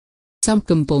Some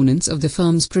components of the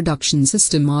firm's production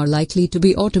system are likely to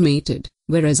be automated,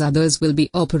 whereas others will be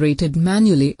operated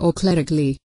manually or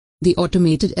clerically. The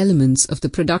automated elements of the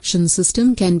production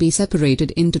system can be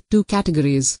separated into two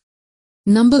categories.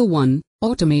 Number 1,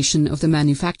 automation of the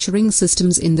manufacturing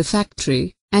systems in the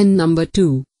factory, and number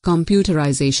 2,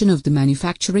 computerization of the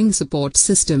manufacturing support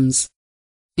systems.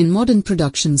 In modern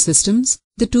production systems,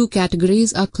 the two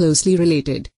categories are closely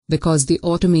related, because the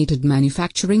automated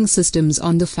manufacturing systems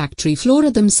on the factory floor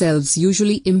are themselves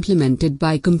usually implemented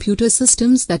by computer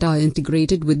systems that are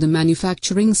integrated with the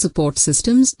manufacturing support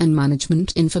systems and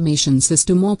management information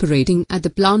system operating at the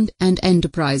plant and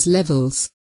enterprise levels.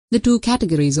 The two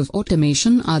categories of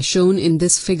automation are shown in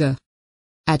this figure.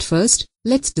 At first,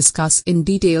 let's discuss in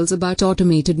details about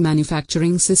automated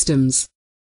manufacturing systems.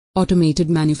 Automated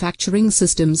manufacturing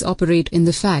systems operate in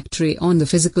the factory on the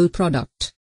physical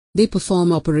product. They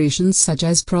perform operations such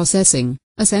as processing,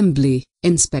 assembly,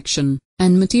 inspection,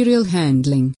 and material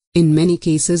handling, in many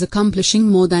cases accomplishing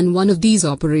more than one of these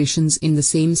operations in the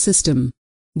same system.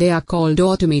 They are called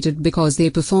automated because they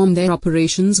perform their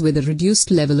operations with a reduced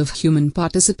level of human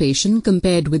participation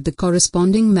compared with the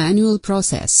corresponding manual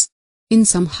process. In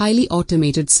some highly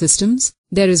automated systems,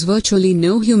 there is virtually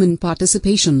no human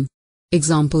participation.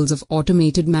 Examples of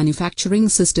automated manufacturing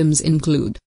systems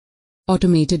include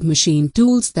automated machine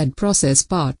tools that process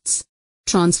parts,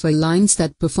 transfer lines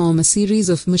that perform a series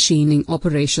of machining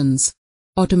operations,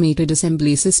 automated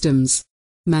assembly systems,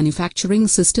 manufacturing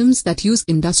systems that use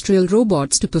industrial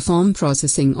robots to perform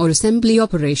processing or assembly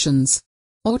operations,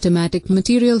 automatic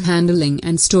material handling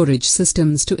and storage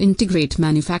systems to integrate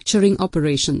manufacturing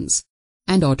operations,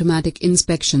 and automatic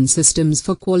inspection systems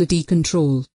for quality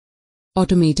control.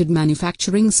 Automated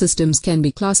manufacturing systems can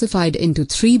be classified into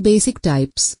three basic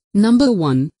types. Number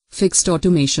 1, fixed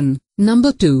automation,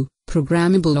 number 2,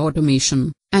 programmable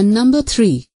automation, and number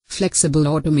 3, flexible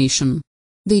automation.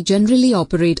 They generally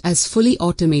operate as fully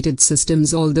automated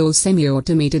systems, although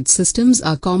semi-automated systems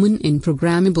are common in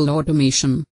programmable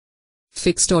automation.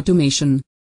 Fixed automation.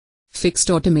 Fixed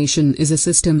automation is a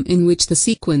system in which the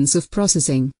sequence of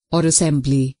processing, or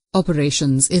assembly,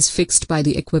 operations is fixed by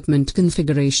the equipment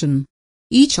configuration.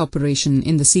 Each operation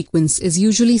in the sequence is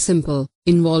usually simple,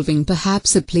 involving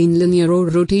perhaps a plain linear or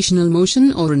rotational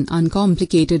motion or an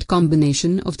uncomplicated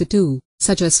combination of the two,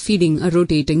 such as feeding a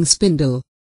rotating spindle.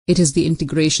 It is the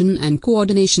integration and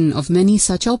coordination of many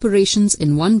such operations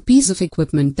in one piece of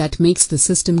equipment that makes the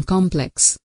system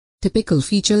complex. Typical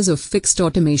features of fixed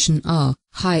automation are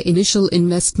high initial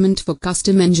investment for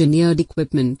custom-engineered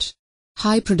equipment,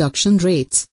 high production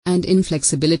rates, and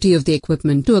inflexibility of the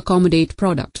equipment to accommodate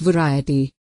product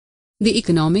variety. The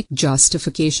economic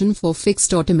justification for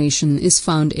fixed automation is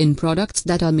found in products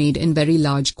that are made in very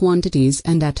large quantities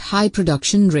and at high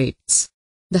production rates.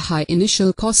 The high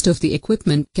initial cost of the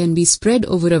equipment can be spread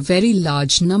over a very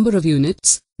large number of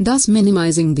units, thus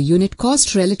minimizing the unit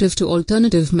cost relative to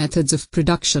alternative methods of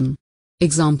production.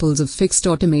 Examples of fixed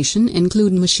automation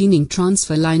include machining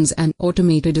transfer lines and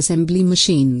automated assembly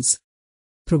machines.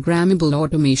 Programmable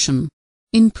automation.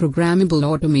 In programmable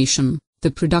automation,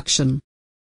 the production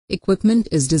equipment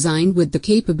is designed with the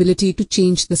capability to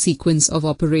change the sequence of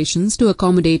operations to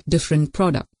accommodate different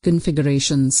product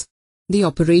configurations. The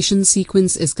operation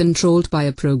sequence is controlled by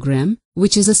a program,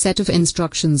 which is a set of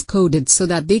instructions coded so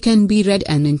that they can be read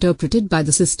and interpreted by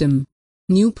the system.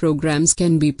 New programs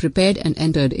can be prepared and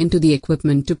entered into the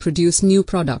equipment to produce new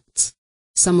products.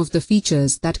 Some of the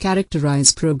features that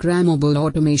characterize programmable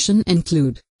automation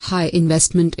include high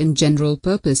investment in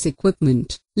general-purpose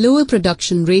equipment, lower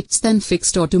production rates than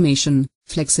fixed automation,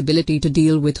 flexibility to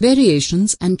deal with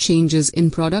variations and changes in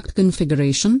product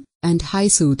configuration, and high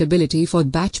suitability for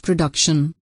batch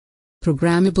production.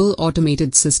 Programmable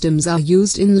automated systems are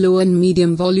used in low and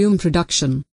medium volume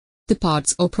production. The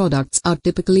parts or products are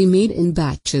typically made in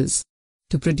batches.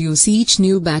 To produce each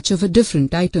new batch of a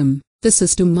different item, the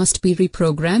system must be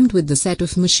reprogrammed with the set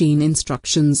of machine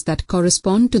instructions that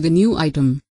correspond to the new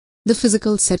item. The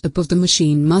physical setup of the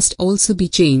machine must also be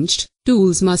changed,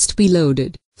 tools must be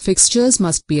loaded, fixtures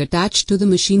must be attached to the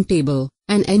machine table,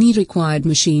 and any required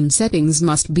machine settings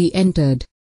must be entered.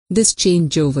 This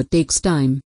changeover takes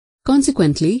time.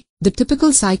 Consequently, the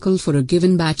typical cycle for a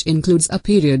given batch includes a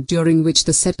period during which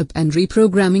the setup and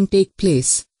reprogramming take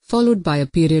place, followed by a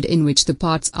period in which the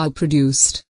parts are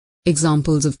produced.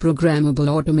 Examples of programmable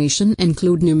automation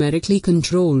include numerically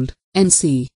controlled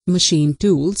 (NC) machine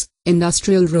tools,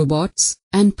 industrial robots,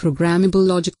 and programmable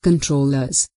logic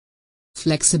controllers.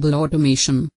 Flexible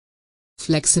automation.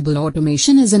 Flexible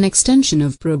automation is an extension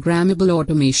of programmable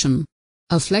automation.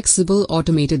 A flexible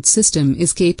automated system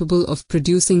is capable of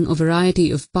producing a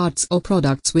variety of parts or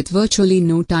products with virtually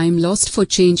no time lost for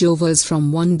changeovers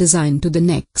from one design to the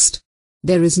next.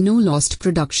 There is no lost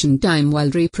production time while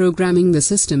reprogramming the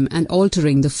system and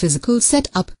altering the physical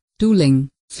setup, tooling,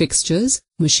 fixtures,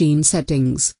 machine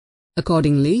settings.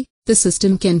 Accordingly, the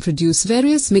system can produce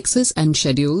various mixes and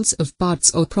schedules of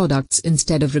parts or products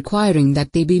instead of requiring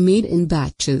that they be made in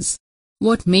batches.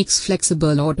 What makes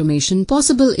flexible automation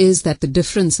possible is that the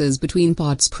differences between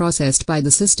parts processed by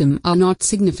the system are not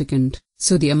significant,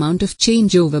 so the amount of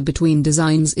changeover between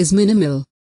designs is minimal.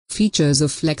 Features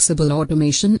of flexible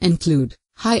automation include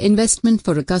high investment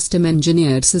for a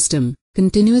custom-engineered system,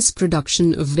 continuous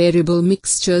production of variable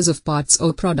mixtures of parts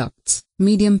or products,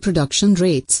 medium production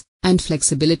rates, and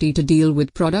flexibility to deal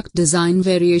with product design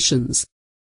variations.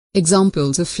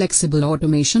 Examples of flexible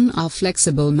automation are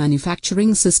flexible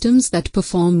manufacturing systems that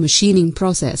perform machining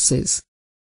processes.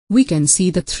 We can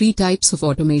see the three types of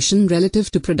automation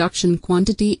relative to production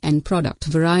quantity and product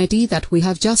variety that we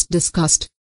have just discussed.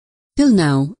 Till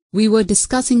now, we were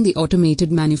discussing the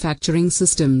automated manufacturing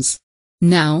systems.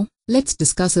 Now, let's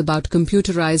discuss about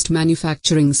computerized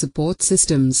manufacturing support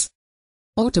systems.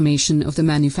 Automation of the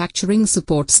manufacturing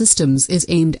support systems is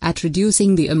aimed at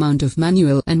reducing the amount of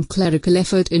manual and clerical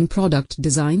effort in product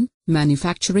design,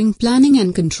 manufacturing planning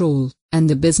and control, and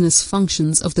the business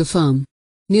functions of the firm.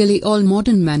 Nearly all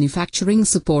modern manufacturing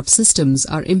support systems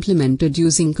are implemented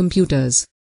using computers.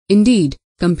 Indeed,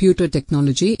 computer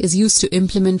technology is used to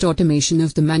implement automation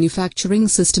of the manufacturing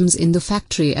systems in the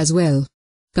factory as well.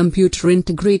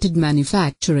 Computer-integrated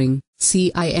manufacturing,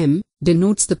 CIM,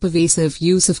 denotes the pervasive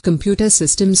use of computer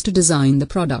systems to design the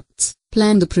products,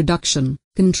 plan the production,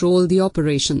 control the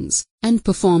operations, and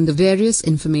perform the various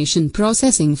information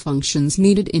processing functions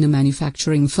needed in a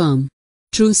manufacturing firm.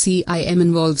 True CIM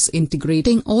involves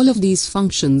integrating all of these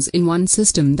functions in one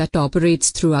system that operates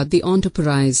throughout the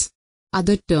enterprise.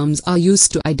 Other terms are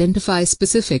used to identify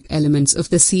specific elements of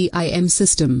the CIM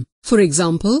system. For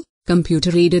example,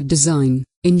 computer-aided design,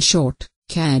 in short,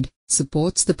 CAD,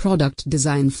 supports the product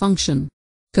design function.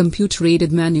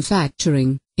 Computer-aided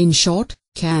manufacturing, in short,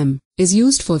 CAM, is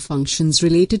used for functions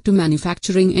related to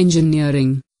manufacturing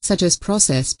engineering, such as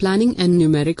process planning and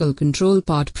numerical control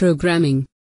part programming.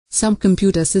 Some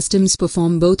computer systems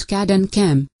perform both CAD and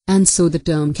CAM, and so the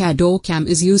term CAD or CAM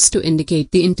is used to indicate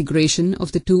the integration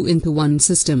of the two into one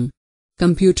system.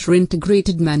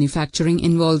 Computer-integrated manufacturing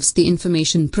involves the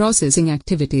information processing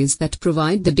activities that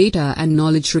provide the data and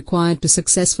knowledge required to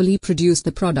successfully produce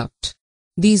the product.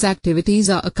 These activities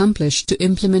are accomplished to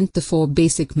implement the four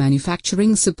basic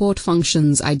manufacturing support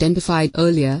functions identified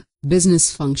earlier: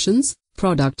 business functions,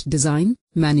 product design,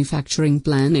 manufacturing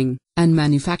planning, and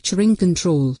manufacturing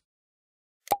control.